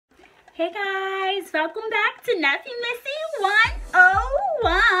Hey guys, welcome back to Nappy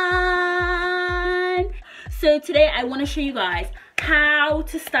Missy101. So today I want to show you guys how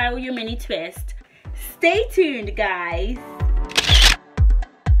to style your mini twist. Stay tuned, guys.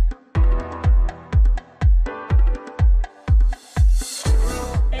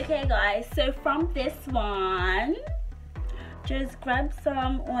 Okay guys, so from this one, just grab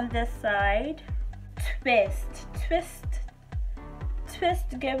some on this side, twist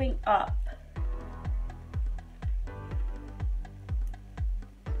going up,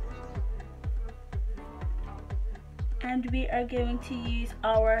 and we are going to use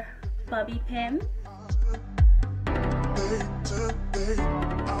our bobby pin.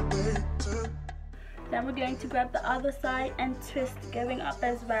 Then we're going to grab the other side and twist going up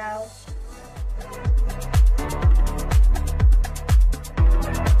as well.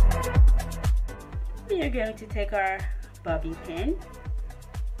 We are going to take our bobby pin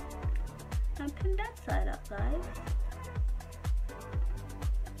and pin that side up, guys.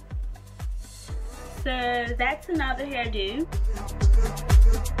 So that's another hairdo.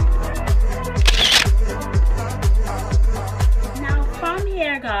 Now from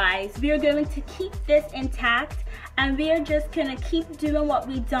here, guys, we are going to keep this intact, and we are just gonna keep doing what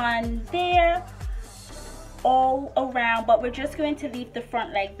we done there all around, but we're just going to leave the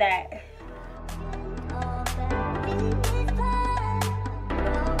front like that.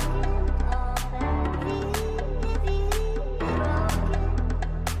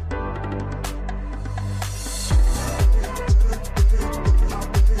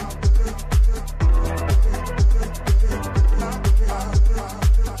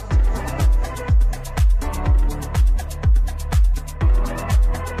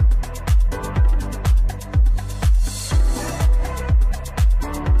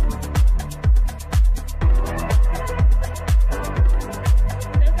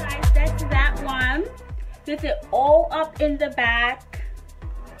 With it all up in the back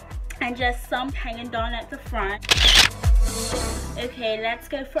and just some hanging down at the front. Okay, let's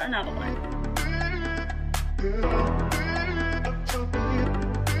go for another one.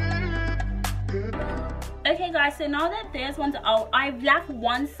 Okay guys, so now that this one's out, I've left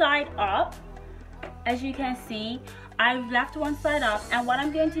one side up. As you can see, I've left one side up, and what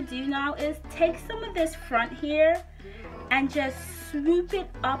I'm going to do now is take some of this front here and just swoop it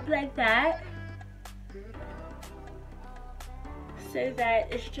up like that, so that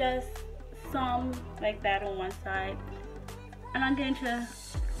it's just some like that on one side, and I'm going to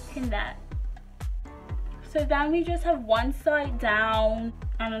pin that. So then we just have one side down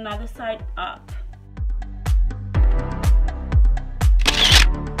and another side up.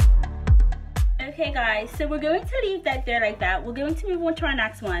 Okay guys, so we're going to leave that there like that. We're going to move on to our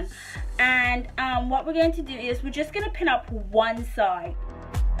next one, and what we're going to do is we're just going to pin up one side.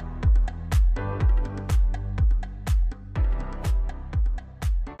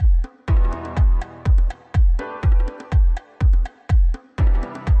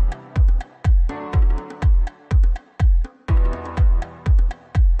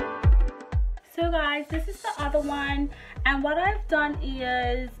 So guys, this is the other one, and what I've done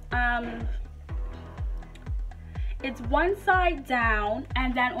is it's one side down,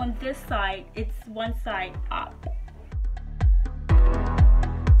 and then on this side it's one side up.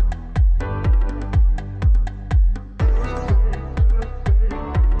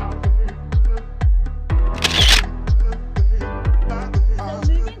 So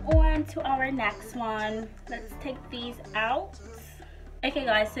moving on to our next one, let's take these out. Okay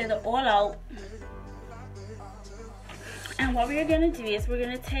guys, so they're all out, and what we're gonna do is we're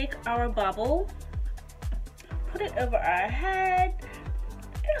gonna take our bubble, put it over our head,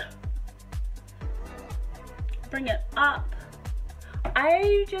 bring it up.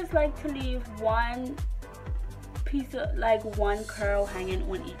 I just like to leave one piece of, like, one curl hanging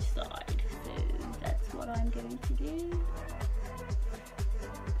on each side, so that's what I'm going to do.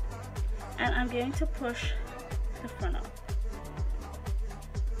 And I'm going to push the front up.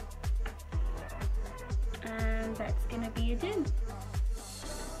 And that's gonna be a do.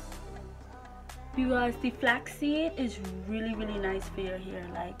 You guys, the flaxseed is really nice for your hair.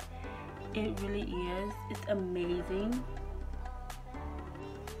 Like, it really is. It's amazing.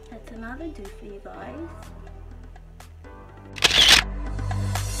 That's another do for you guys.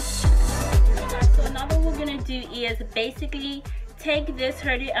 So another one we're gonna do is basically take this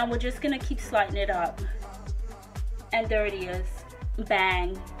hairdo and we're just gonna keep sliding it up. And there it is.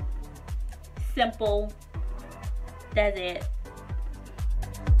 Bang. Simple. That's it.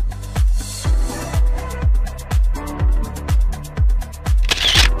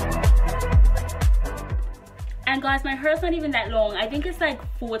 And guys, my hair's not even that long. I think it's like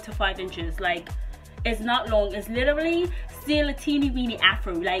 4 to 5 inches. Like, it's not long. It's literally still a teeny weeny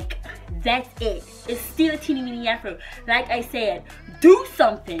afro. Like, that's it. It's still a teeny weeny afro. Like I said, do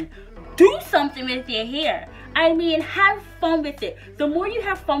something. Do something with your hair. I mean, have fun with it. The more you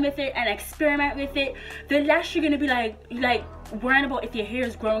have fun with it and experiment with it, the less you're gonna be like worrying about if your hair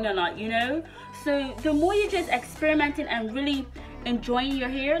is growing or not, you know? So the more you're just experimenting and really enjoying your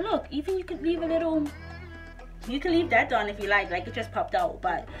hair, look, even you could leave a little, you can leave that done if you like it just popped out.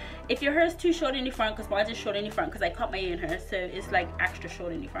 But if your hair is too short in the front, because mine's just short in the front because I cut my own hair, so it's like extra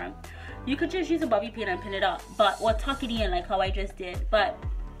short in the front, you could just use a bobby pin and pin it up, or tuck it in like how I just did. But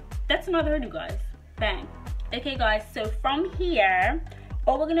that's another hairdo, guys. Bang. Okay guys, so from here,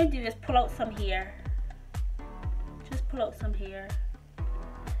 all we're gonna do is pull out some hair. Just pull out some hair.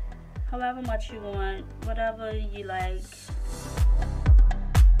 However much you want, whatever you like.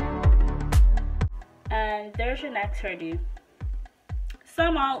 And there's your next hairdo.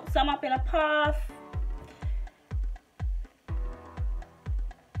 Some out, some up in a puff.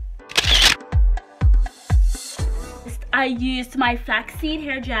 I used my flaxseed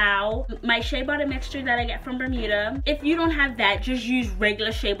hair gel, my shea butter mixture that I get from Bermuda. If you don't have that, just use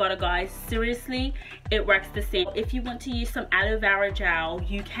regular shea butter, guys. Seriously, it works the same. If you want to use some aloe vera gel,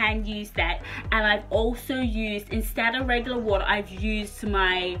 you can use that. And I've also used, instead of regular water, I've used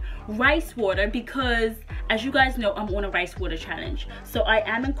my rice water because, as you guys know, I'm on a rice water challenge. So I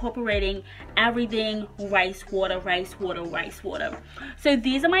am incorporating everything rice water, rice water, rice water. So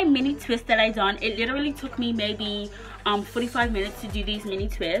these are my mini twists that I done. It literally took me maybe 45 minutes to do these mini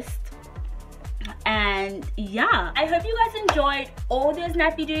twists. And yeah, I hope you guys enjoyed all those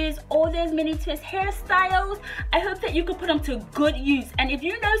nappy do's, all those mini twist hairstyles. I hope that you could put them to good use. And if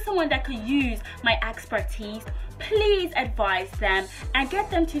you know someone that could use my expertise, please advise them and get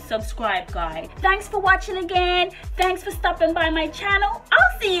them to subscribe, guys. Thanks for watching again. Thanks for stopping by my channel.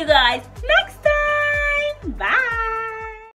 I'll see you